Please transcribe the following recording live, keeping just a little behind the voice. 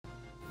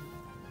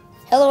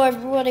Hello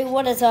everybody,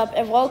 what is up,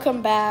 and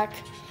welcome back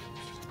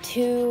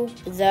to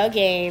The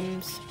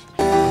Games.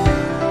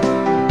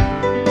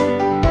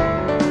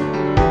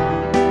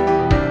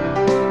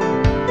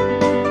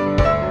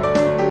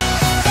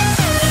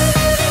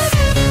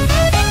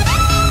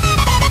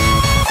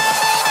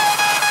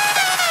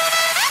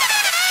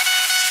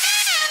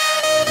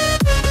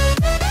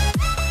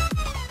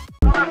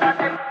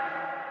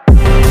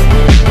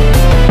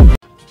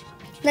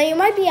 Now you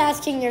might be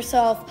asking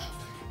yourself,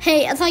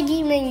 hey, SI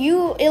Gaming,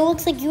 it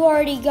looks like you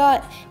already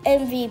got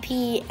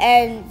MVP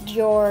and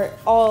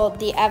all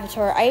the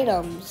avatar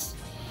items.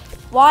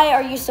 Why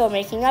are you still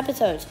making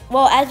episodes?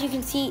 Well, as you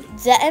can see,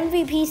 the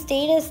MVP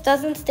status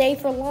doesn't stay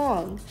for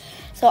long.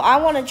 So I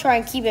want to try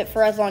and keep it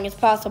for as long as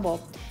possible.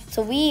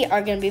 So we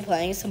are going to be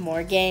playing some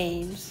more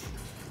games.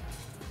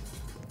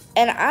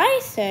 And I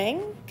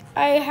think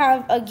I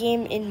have a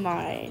game in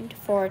mind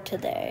for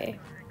today.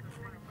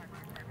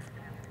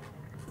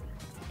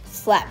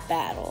 Slap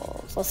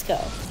battles. Let's go.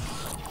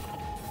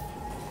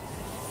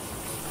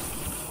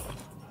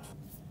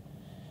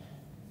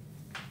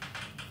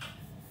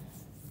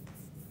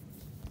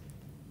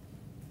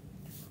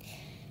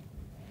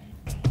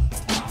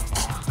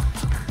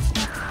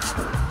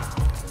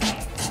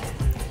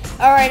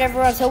 Alright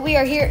everyone, so we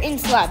are here in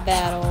Slap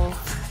Battle.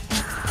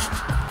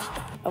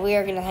 We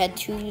are gonna head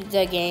to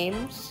the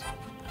games.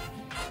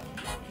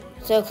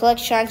 So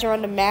collect shines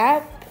around the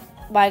map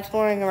by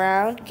exploring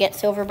around, get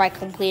silver by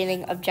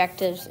completing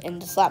objectives in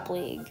the Slap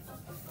League.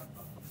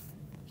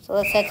 So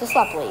let's head to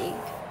Slap League.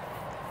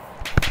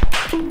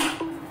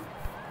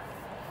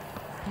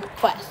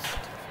 Quest.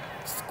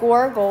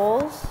 Score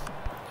goals,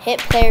 hit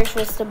players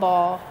with the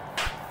ball,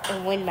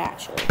 and win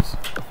matches.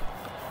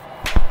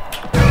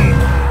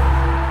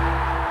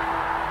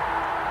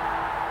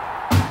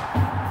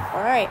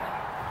 Alright.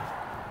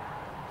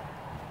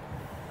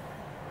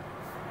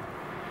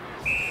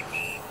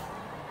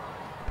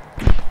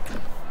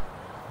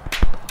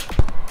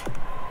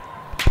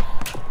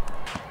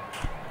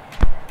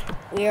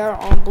 We are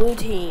on blue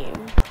team.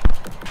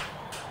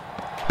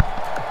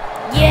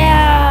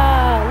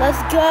 Yeah,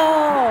 let's go.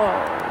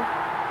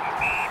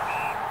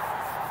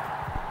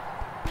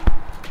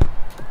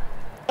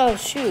 Oh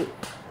shoot.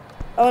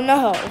 Oh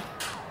no.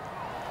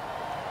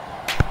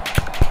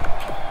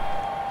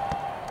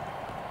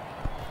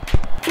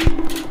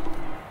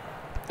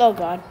 Oh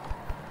god.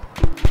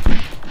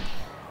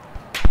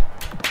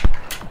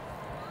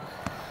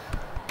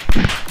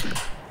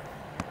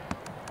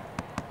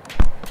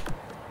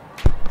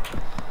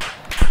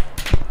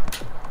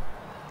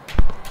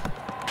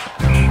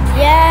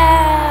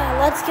 Yeah,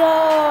 let's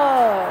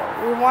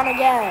go. We won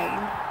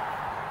again.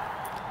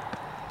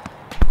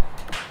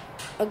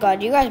 Oh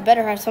god, you guys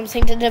better have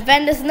something to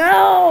defend us.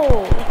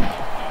 No.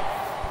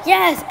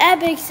 Yes,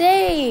 epic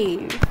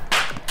save.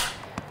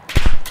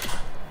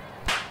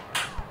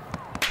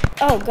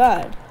 Oh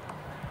god.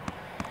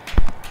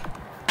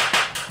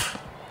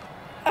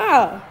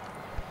 Oh.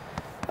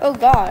 Oh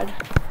god.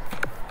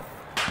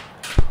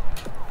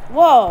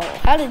 Whoa,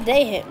 how did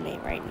they hit me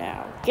right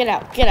now? Get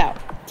out, get out,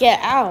 get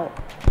out.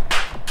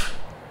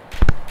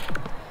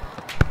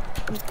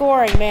 I'm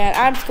scoring, man,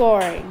 I'm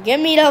scoring. Give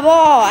me the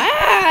ball.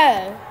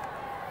 Ah!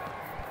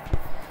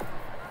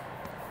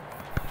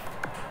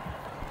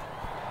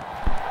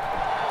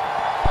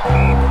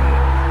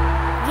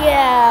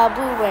 Yeah,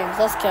 blue wins,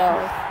 let's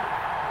go.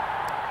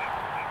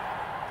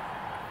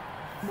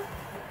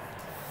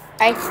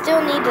 I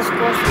still need to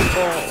score some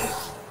goals.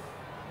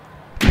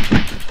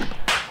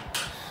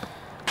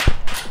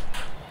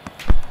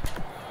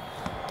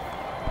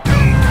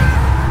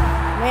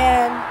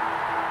 Man.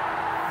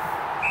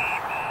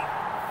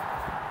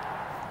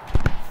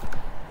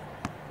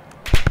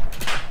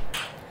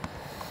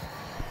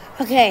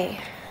 Okay,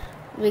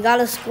 we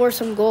gotta score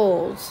some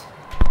goals.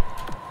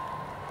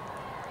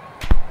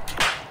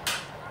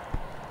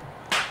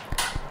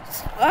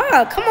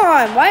 Oh, come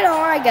on, why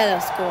don't I get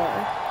a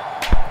score?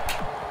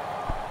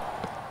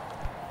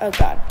 Oh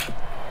god.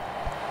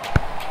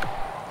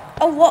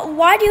 Oh, what?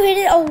 Why do you hit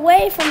it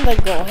away from the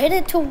goal? Hit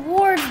it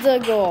towards the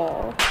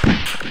goal.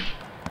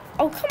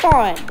 Oh, come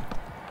on.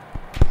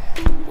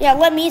 Yeah,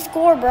 let me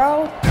score,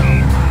 bro.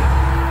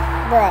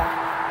 Bro.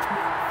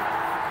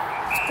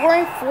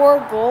 Scoring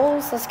 4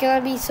 goals? That's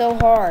gonna be so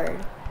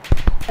hard.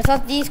 I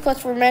thought these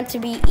quests were meant to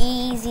be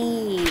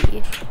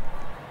easy.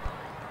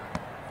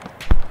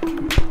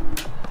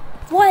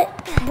 What?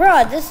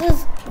 Bro, this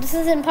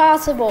is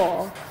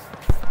impossible.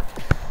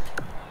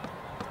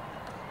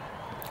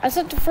 I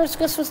thought the first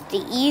quest was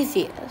the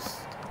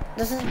easiest.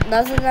 Doesn't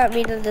that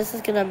mean that this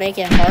is gonna make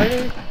it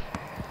harder?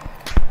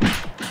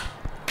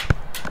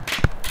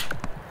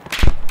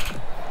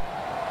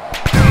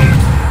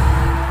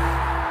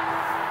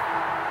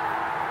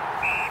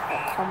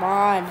 Oh, come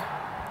on.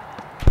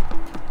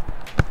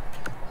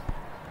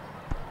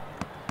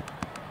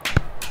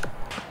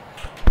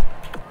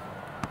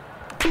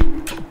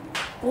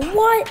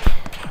 What?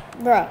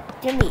 Bruh,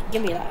 give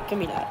me that. Give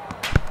me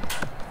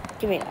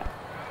that.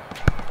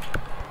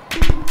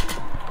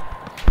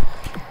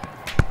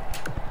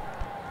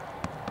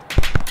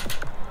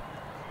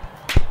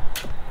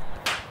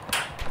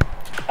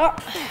 Oh.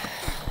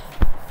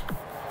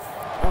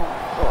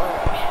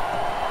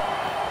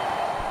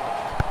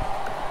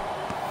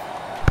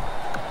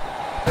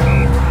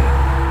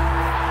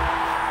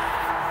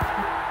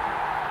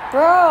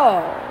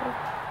 Bro,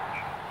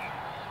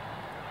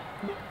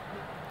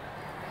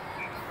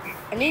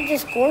 I need to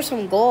score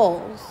some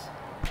goals.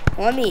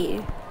 Let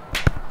me.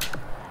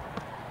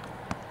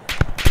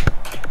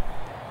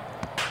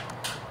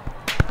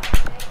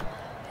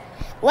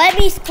 Let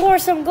me score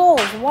some goals.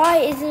 Why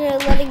isn't it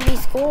letting me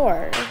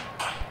score?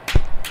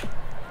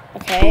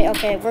 Okay,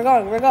 okay, we're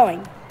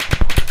going.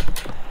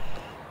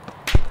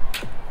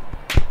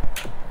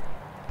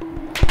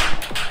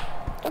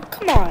 Oh,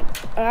 come on.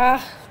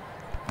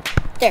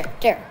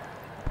 There.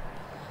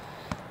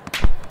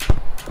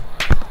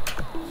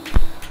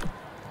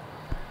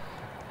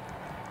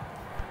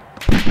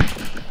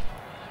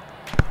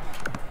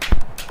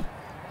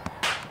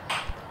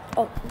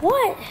 Oh,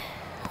 what?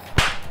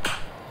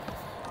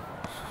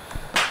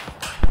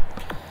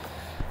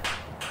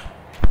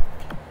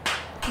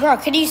 Bro,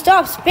 can you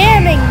stop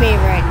spamming me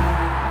right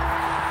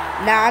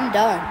now? Nah, I'm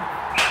done.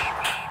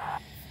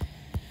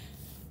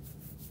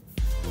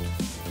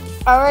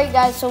 Alright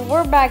guys, so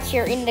we're back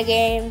here in the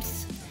games.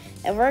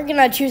 And we're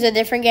gonna choose a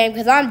different game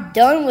because I'm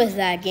done with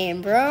that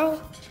game,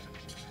 bro.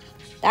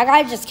 That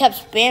guy just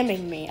kept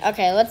spamming me.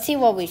 Okay, let's see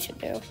what we should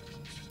do.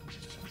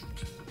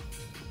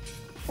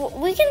 Well,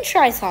 we can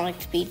try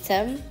Sonic Speed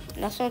Sim.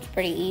 That sounds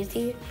pretty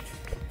easy.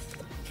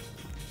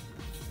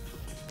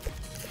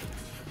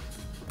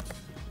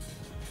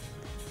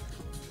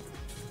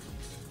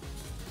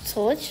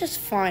 So let's just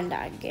find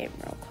that game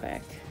real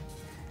quick.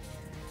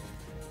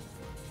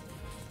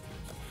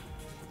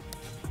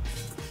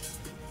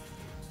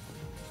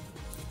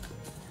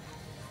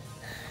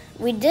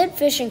 We did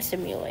Fishing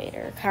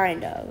Simulator,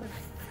 kind of,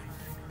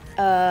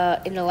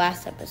 in the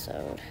last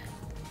episode.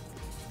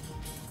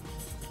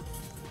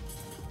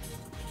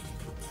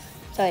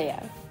 So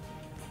yeah.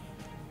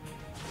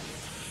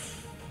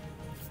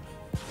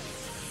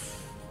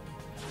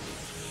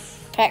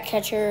 Pet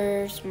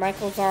Catchers,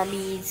 Michael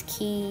Zombies,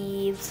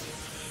 Keys.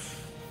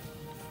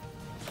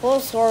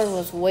 Pull Sword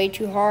was way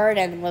too hard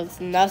and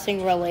was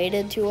nothing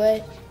related to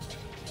it.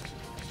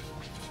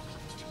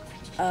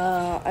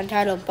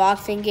 Untitled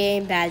Boxing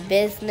Game, Bad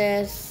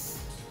Business.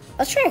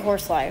 Let's try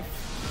Horse Life.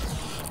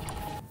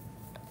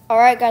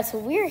 Alright guys, so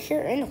we're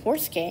here in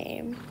Horse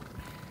Game.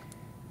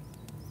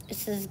 It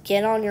says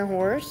get on your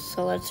horse,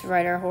 so let's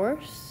ride our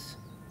horse.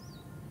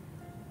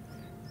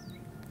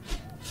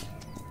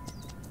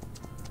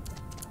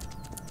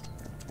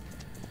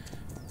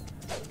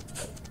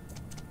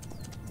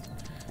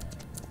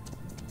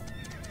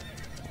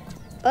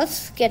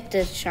 Let's get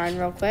this shine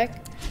real quick.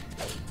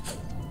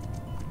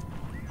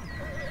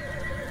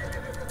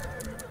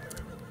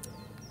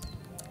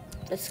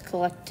 Let's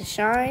collect the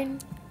shine.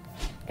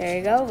 There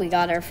you go, we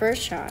got our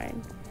first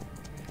shine.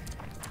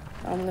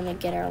 I'm gonna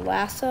get our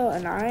lasso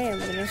and I am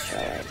gonna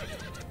throw it.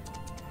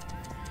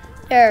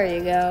 There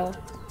you go.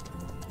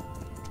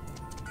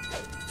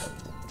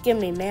 Give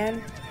me,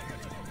 man.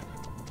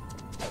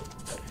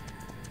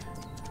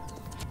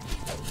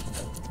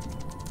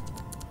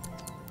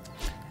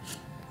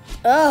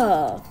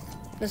 Oh,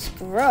 that's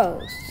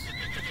gross.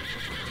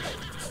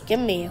 Give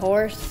me,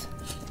 horse.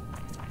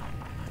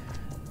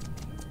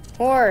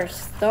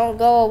 Horse, don't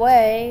go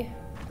away.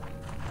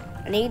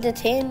 I need to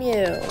tame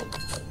you.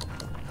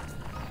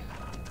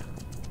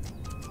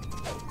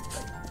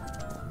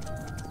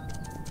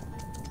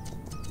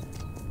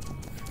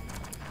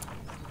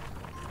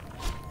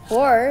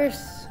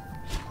 Horse.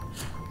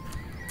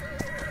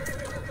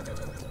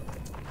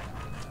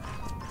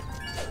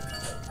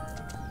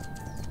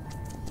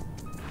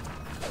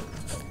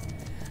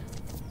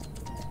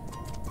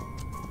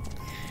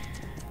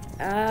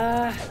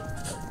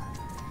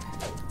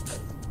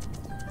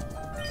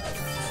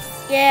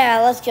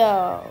 Yeah, let's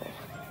go.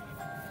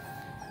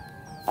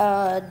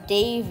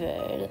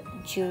 David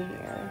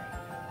Jr.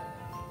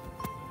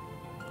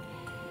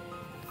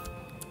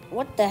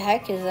 What the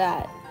heck is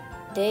that?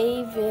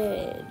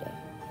 David.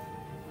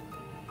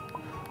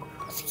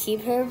 Let's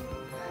keep him.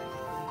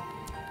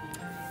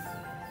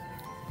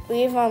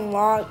 We've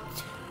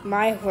unlocked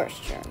my horse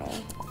journal.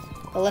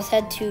 But let's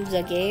head to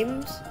the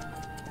games.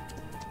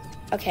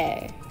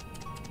 Okay.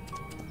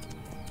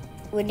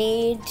 We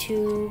need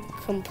to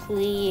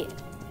complete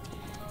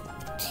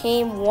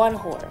tame one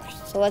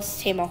horse. So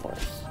let's tame a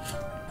horse.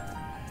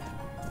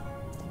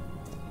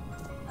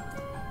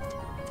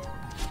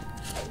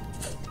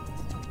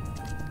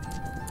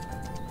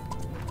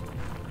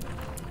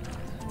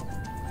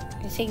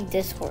 I think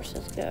this horse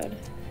is good.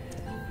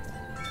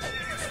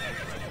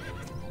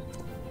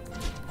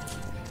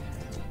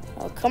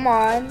 Oh, come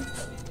on.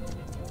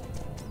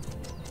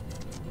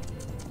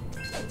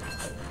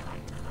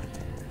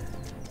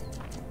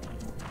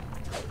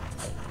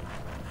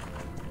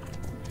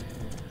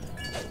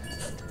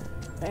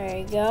 There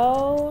you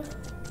go.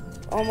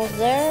 Almost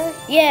there.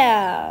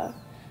 Yeah.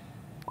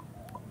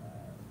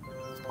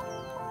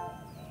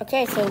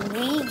 Okay, so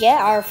we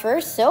get our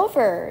first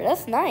silver.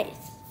 That's nice.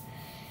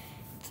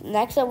 It's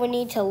Next up, we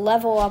need to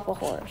level up a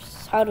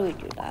horse. How do we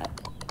do that?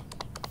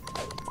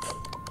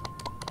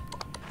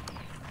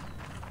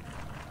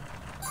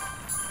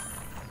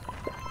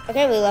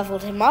 Okay, we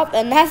leveled him up,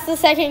 and that's the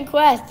second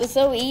quest. It's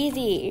so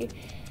easy.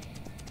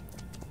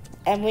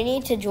 And we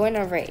need to join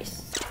a race.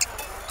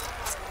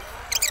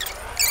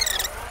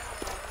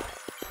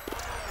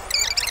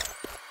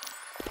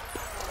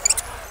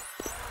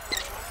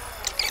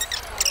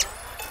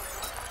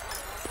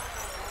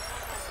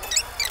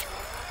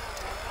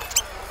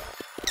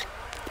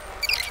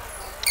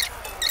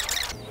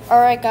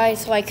 Alright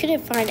guys, so I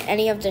couldn't find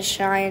any of the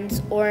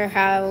shines or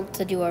how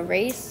to do a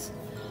race.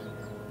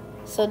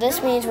 So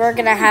this means we're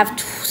gonna have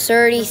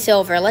 30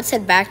 silver. Let's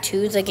head back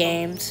to the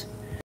games.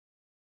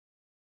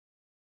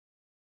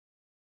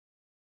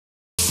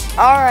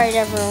 Alright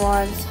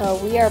everyone,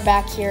 so we are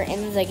back here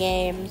in the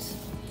games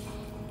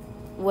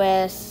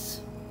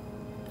with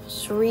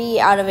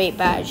 3 out of 8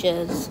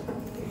 badges.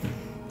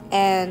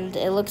 And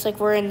it looks like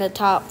we're in the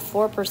top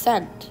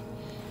 4%.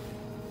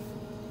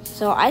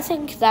 So I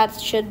think that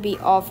should be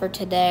all for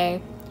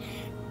today.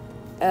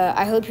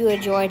 I hope you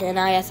enjoyed, and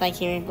ISI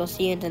Gaming will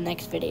see you in the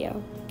next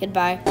video.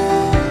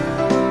 Goodbye.